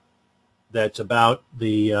 here that's about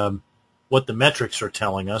the what the metrics are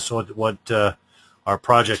telling us, what our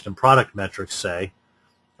project and product metrics say.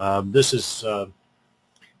 This is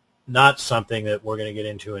not something that we're going to get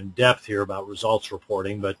into in depth here about results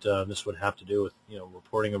reporting, but this would have to do with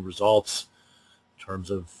reporting of results in terms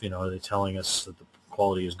of are they telling us that the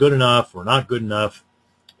quality is good enough or not good enough?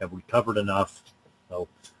 Have we covered enough? So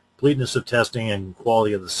completeness of testing and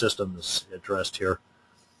quality of the system is addressed here.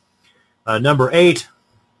 Number 8,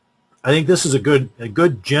 I think this is a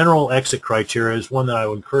good general exit criteria. Is one that I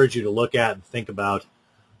would encourage you to look at and think about.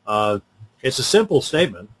 It's a simple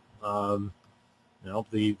statement. The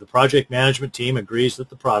project management team agrees that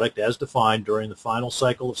the product, as defined during the final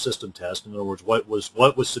cycle of system test, in other words, what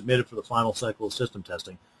was submitted for the final cycle of system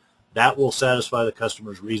testing, that will satisfy the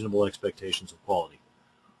customer's reasonable expectations of quality.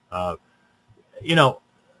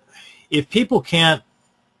 If people can't,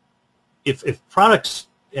 if products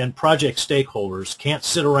and project stakeholders can't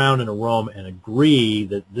sit around in a room and agree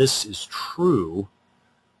that this is true,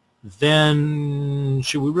 then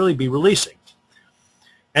should we really be releasing?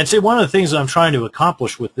 And so one of the things that I'm trying to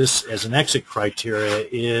accomplish with this as an exit criteria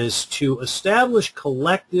is to establish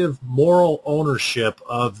collective moral ownership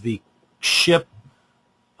of the ship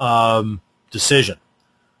decision,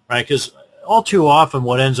 right? Because all too often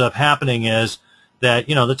what ends up happening is that,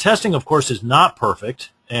 the testing, of course, is not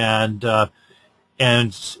perfect, and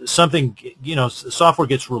something, software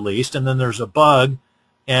gets released, and then there's a bug,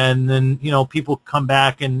 and then, people come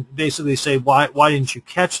back and basically say, why didn't you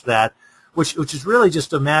catch that? Which is really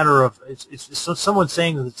just a matter of, it's someone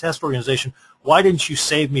saying to the test organization, why didn't you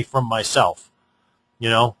save me from myself?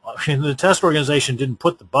 And the test organization didn't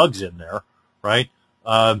put the bugs in there, right?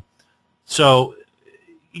 So,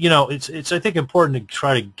 it's I think important to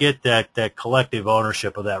try to get that collective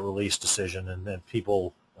ownership of that release decision, and then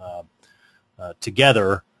people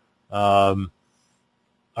together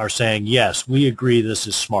are saying, yes, we agree this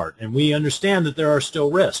is smart, and we understand that there are still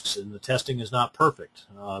risks, and the testing is not perfect,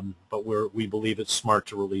 but we believe it's smart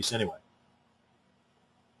to release anyway.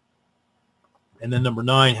 And then number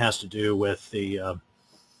 9 has to do with the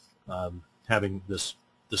having this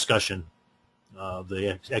discussion of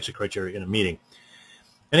the exit criteria in a meeting.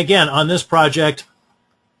 And again, on this project,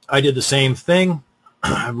 I did the same thing.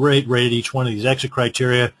 I rated each one of these exit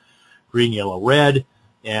criteria, green, yellow, red,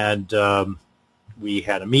 and we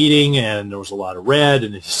had a meeting, and there was a lot of red,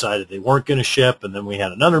 and they decided they weren't going to ship, and then we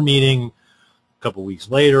had another meeting a couple weeks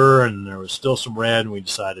later, and there was still some red, and we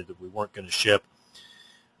decided that we weren't going to ship.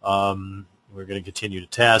 We were going to continue to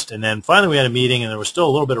test, and then finally we had a meeting, and there was still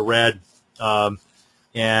a little bit of red,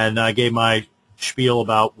 and I gave my spiel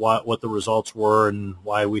about what the results were and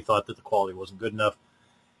why we thought that the quality wasn't good enough.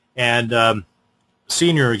 And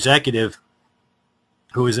senior executive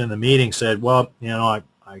who was in the meeting said, well, you know,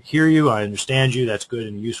 I hear you, I understand you, that's good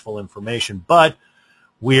and useful information, but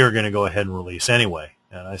we are going to go ahead and release anyway.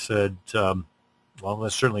 And I said, well,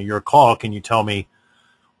 that's certainly your call. Can you tell me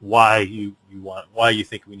why you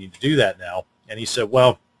think we need to do that now? And he said,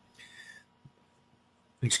 well,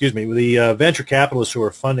 excuse me, the venture capitalists who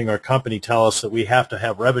are funding our company tell us that we have to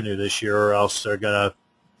have revenue this year or else they're going to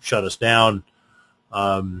shut us down.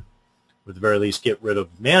 At the very least, get rid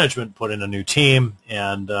of management, put in a new team,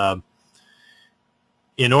 and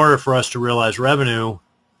in order for us to realize revenue,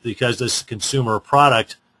 because this is a consumer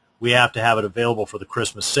product, we have to have it available for the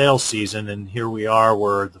Christmas sales season, and here we are,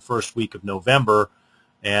 we're the first week of November,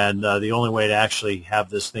 and the only way to actually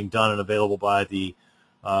have this thing done and available by the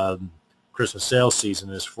Christmas sales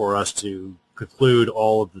season is for us to conclude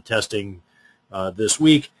all of the testing this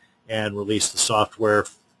week and release the software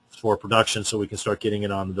for production so we can start getting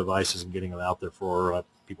it on the devices and getting it out there for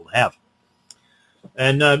people to have.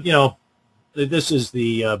 And, you know, this is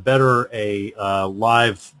the better a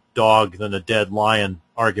live dog than a dead lion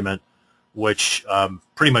argument, which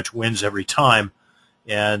pretty much wins every time.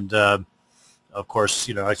 And, of course,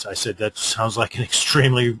 you know, I said that sounds like an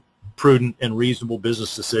extremely prudent and reasonable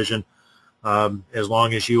business decision, as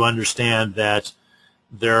long as you understand that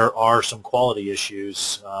there are some quality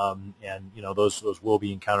issues, and you know those will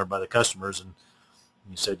be encountered by the customers. And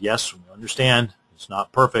he said, yes, we understand. It's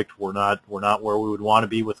not perfect. We're not where we would want to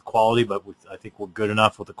be with the quality, but I think we're good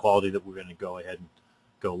enough with the quality that we're going to go ahead and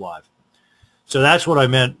go live. So that's what I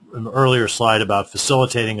meant in the earlier slide about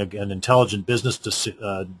facilitating an intelligent business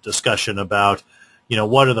discussion about, you know,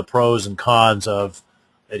 what are the pros and cons of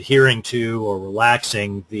adhering to or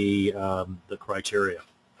relaxing the criteria.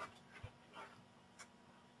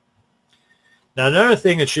 Now, another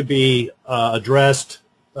thing that should be addressed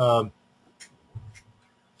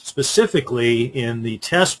specifically in the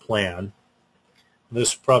test plan,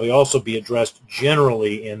 this will probably also be addressed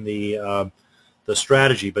generally in the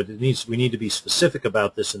strategy, but we need to be specific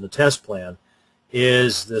about this in the test plan,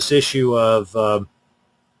 is this issue of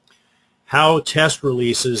how test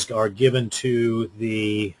releases are given to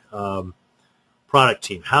the product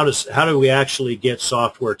team. How do we actually get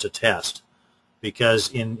software to test? Because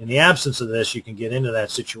in the absence of this, you can get into that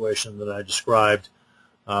situation that I described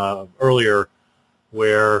earlier,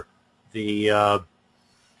 where the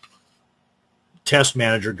test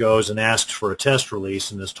manager goes and asks for a test release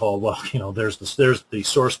and is told, well, you know, there's the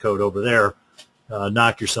source code over there,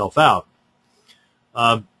 knock yourself out.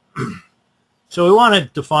 So we want to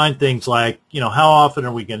define things like, you know, how often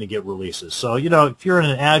are we going to get releases? So, you know, if you're in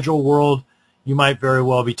an agile world, you might very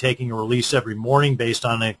well be taking a release every morning based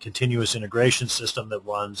on a continuous integration system that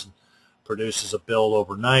runs and produces a build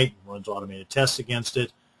overnight, runs automated tests against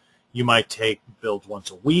it. You might take builds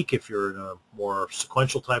once a week if you're in a more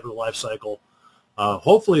sequential type of life cycle.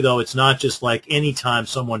 Hopefully, though, it's not just like any time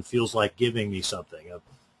someone feels like giving me something,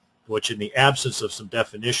 which in the absence of some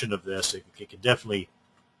definition of this, it can definitely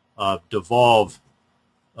devolve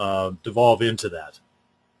into that.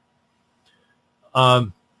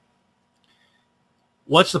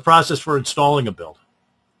 What's the process for installing a build?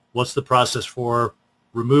 What's the process for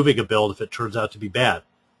removing a build if it turns out to be bad?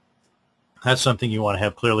 That's something you want to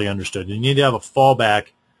have clearly understood. You need to have a fallback.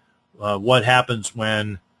 What happens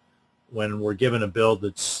when we're given a build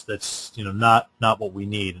that's you know not what we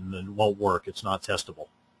need and it won't work? It's not testable.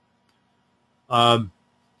 How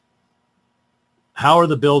are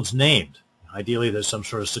the builds named? Ideally, there's some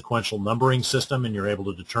sort of sequential numbering system, and you're able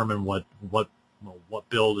to determine what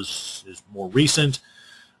build is more recent.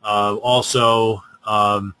 Also,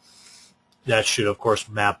 that should, of course,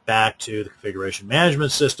 map back to the configuration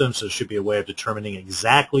management system, so there should be a way of determining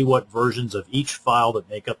exactly what versions of each file that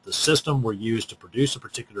make up the system were used to produce a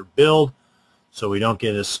particular build, so we don't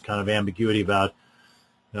get this kind of ambiguity about,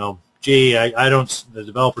 you know, gee, the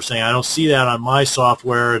developer saying, I don't see that on my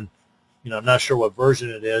software, and, you know, I'm not sure what version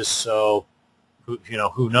it is, so, you know,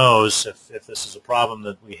 who knows if this is a problem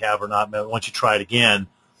that we have or not. Once you try it again,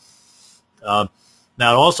 Now,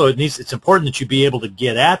 also, it's important that you be able to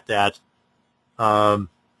get at that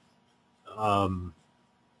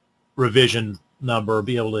revision number,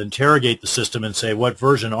 be able to interrogate the system and say, what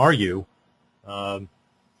version are you? So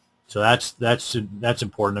that's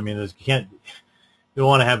important. I mean, you don't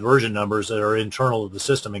want to have version numbers that are internal to the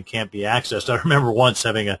system and can't be accessed. I remember once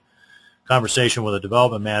having a conversation with a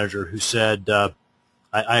development manager who said,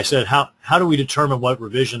 I said, how do we determine what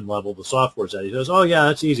revision level the software is at? He goes, oh yeah,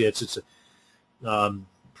 that's easy. It's a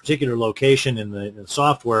particular location in the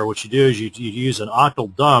software. What you do is you use an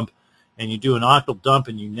octal dump, and you do an octal dump,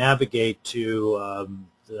 and you navigate to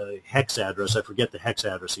the hex address. I forget the hex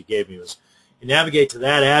address he gave me. You navigate to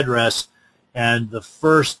that address, and the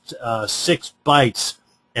first 6 bytes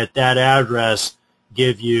at that address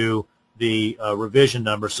give you the revision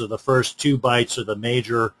number. So the first 2 bytes are the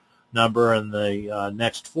major number, and the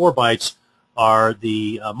next 4 bytes are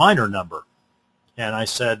the minor number. And I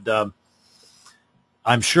said,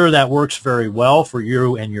 I'm sure that works very well for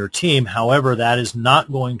you and your team. However, that is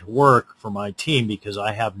not going to work for my team because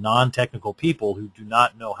I have non-technical people who do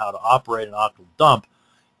not know how to operate an octal dump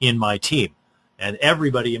in my team. And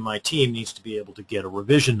everybody in my team needs to be able to get a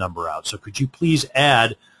revision number out. So could you please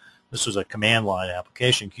add, this was a command line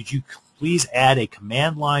application, could you please add a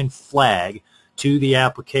command line flag to the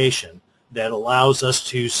application that allows us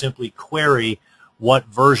to simply query what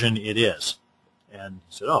version it is? And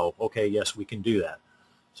he said, oh, okay, yes, we can do that.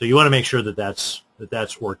 So you want to make sure that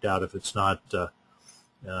that's worked out if it's not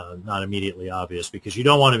immediately obvious, because you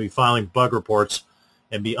don't want to be filing bug reports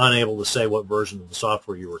and be unable to say what version of the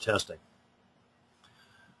software you were testing.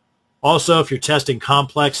 Also, if you're testing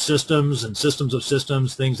complex systems and systems of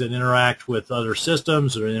systems, things that interact with other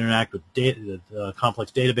systems or interact with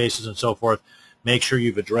complex databases and so forth, make sure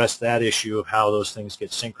you've addressed that issue of how those things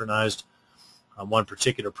get synchronized. On one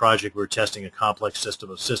particular project, we were testing a complex system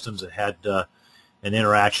of systems that had an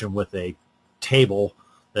interaction with a table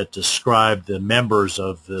that described the members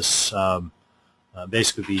of this,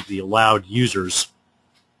 basically the allowed users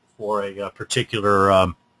for a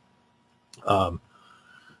particular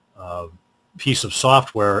piece of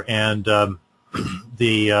software, and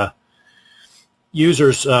the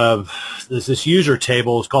users, this user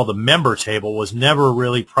table is called the member table, was never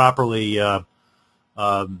really properly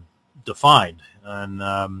defined,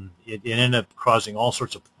 and it ended up causing all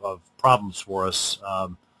sorts of problems for us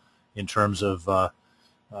in terms of the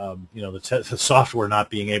software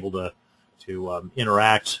not being able to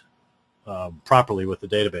interact properly with the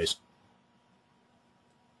database.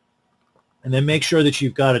 And then make sure that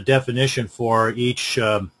you've got a definition for each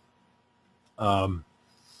step of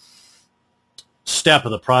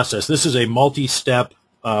the process. This is a multi-step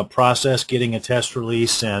process, getting a test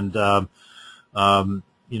release, and you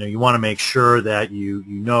want to make sure that you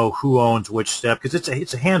know who owns which step, because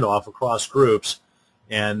it's a handoff across groups,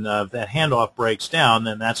 and if that handoff breaks down,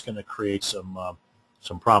 then that's going to create some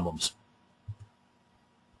problems.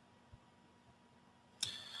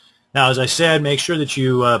 Now, as I said, make sure that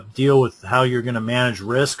you deal with how you're going to manage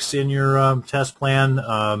risks in your test plan.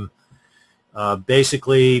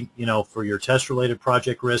 Basically, for your test-related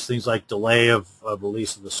project risks, things like delay of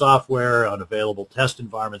release of the software, unavailable test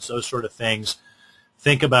environments, those sort of things.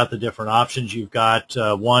 Think about the different options you've got.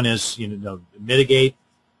 One is, mitigate.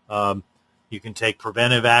 You can take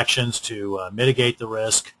preventive actions to mitigate the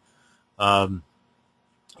risk.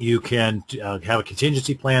 You can have a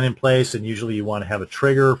contingency plan in place, and usually you want to have a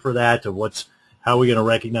trigger for that. How are we going to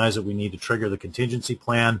recognize that we need to trigger the contingency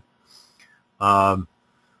plan?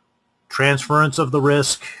 Transference of the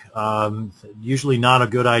risk, usually not a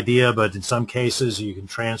good idea, but in some cases you can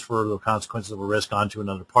transfer the consequences of a risk onto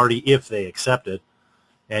another party if they accept it,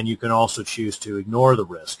 and you can also choose to ignore the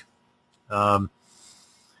risk.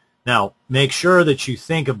 Now, make sure that you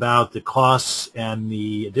think about the costs and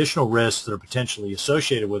the additional risks that are potentially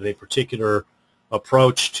associated with a particular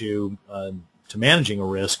approach to managing a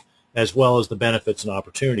risk, as well as the benefits and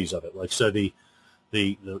opportunities of it. Like, so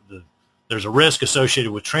there's a risk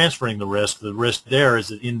associated with transferring the risk. The risk there is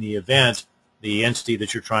that in the event the entity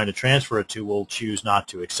that you're trying to transfer it to will choose not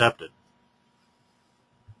to accept it.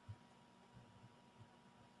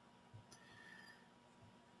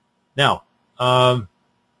 Now,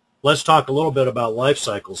 let's talk a little bit about life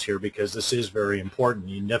cycles here, because this is very important.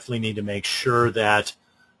 You definitely need to make sure that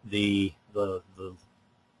these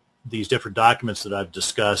different documents that I've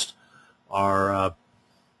discussed are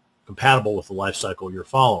compatible with the life cycle you're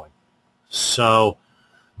following. So,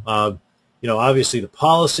 obviously the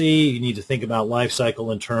policy, you need to think about life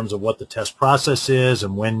cycle in terms of what the test process is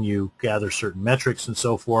and when you gather certain metrics and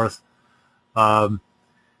so forth.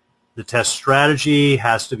 The test strategy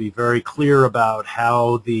has to be very clear about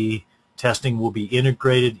how the testing will be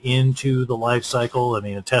integrated into the life cycle. I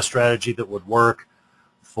mean, a test strategy that would work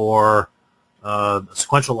for a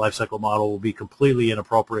sequential life cycle model will be completely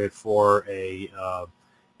inappropriate for a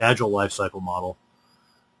agile life cycle model.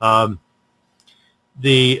 Now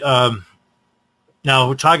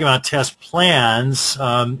we're talking about test plans.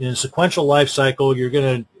 In a sequential life cycle, you're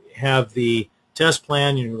going to have the test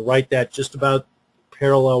plan. You're going to write that just about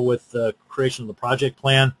parallel with the creation of the project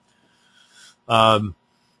plan.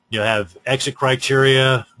 You have exit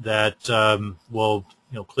criteria that will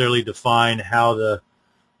clearly define how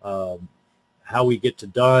we get to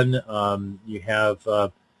done. You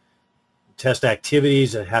have test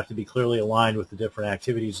activities that have to be clearly aligned with the different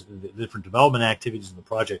activities, the different development activities in the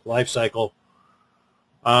project life cycle.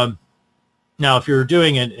 Now, if you're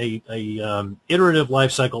doing a iterative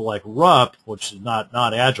life cycle like RUP, which is not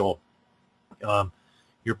agile,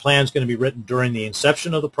 your plan is going to be written during the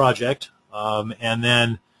inception of the project, and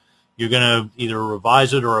then you're going to either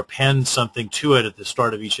revise it or append something to it at the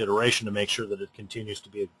start of each iteration to make sure that it continues to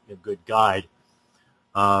be a good guide.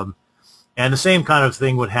 And the same kind of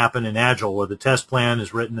thing would happen in Agile, where the test plan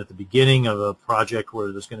is written at the beginning of a project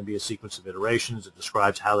where there's going to be a sequence of iterations. It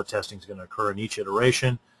describes how the testing is going to occur in each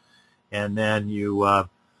iteration, and then you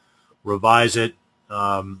revise it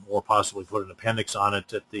or possibly put an appendix on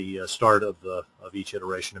it at the start of each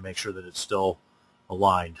iteration to make sure that it's still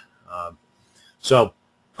aligned. So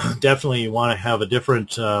definitely you want to have a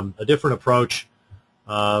different approach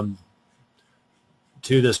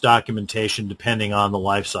to this documentation depending on the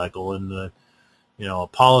life cycle. And a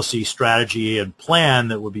policy, strategy, and plan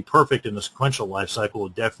that would be perfect in the sequential life cycle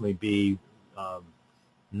would definitely be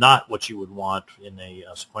not what you would want in a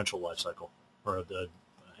sequential life cycle or the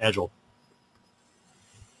Agile.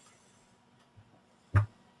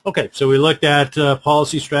 Okay, so we looked at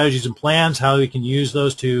policy, strategies, and plans, how we can use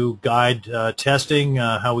those to guide testing,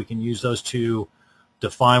 how we can use those to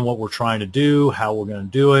define what we're trying to do, how we're going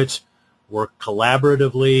to do it, work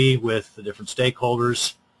collaboratively with the different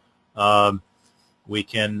stakeholders. We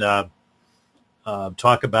can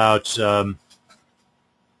talk about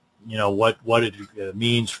what it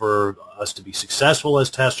means for us to be successful as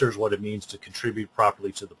testers, what it means to contribute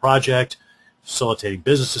properly to the project, facilitating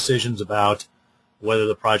business decisions about whether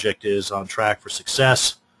the project is on track for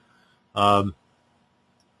success. Now,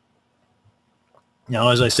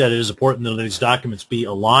 as I said, it is important that these documents be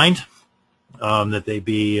aligned, that they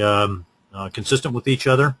be consistent with each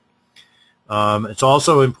other. It's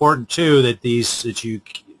also important too that you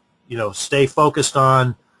stay focused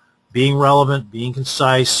on being relevant, being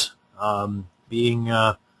concise, being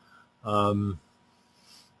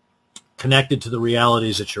connected to the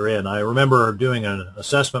realities that you're in. I remember doing an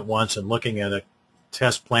assessment once and looking at a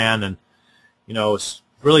test plan, and it's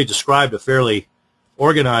really described a fairly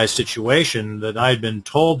organized situation that I had been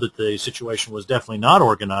told that the situation was definitely not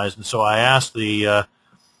organized. And so I asked the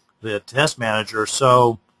test manager,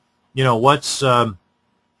 so what's up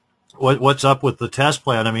with the test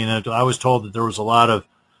plan? I mean, I was told that there was a lot of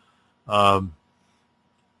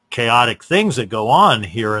chaotic things that go on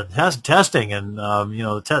here in testing, and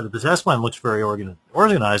the test plan looks very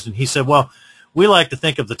organized. And he said, well, we like to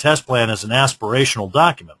think of the test plan as an aspirational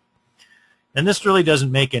document, and this really doesn't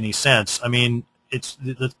make any sense. I mean, it's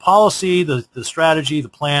the policy, the strategy, the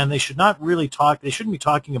plan. They should not really they shouldn't be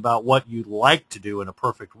talking about what you'd like to do in a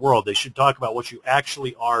perfect world. They should talk about what you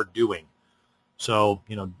actually are doing. So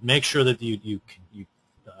make sure that you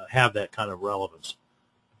have that kind of relevance.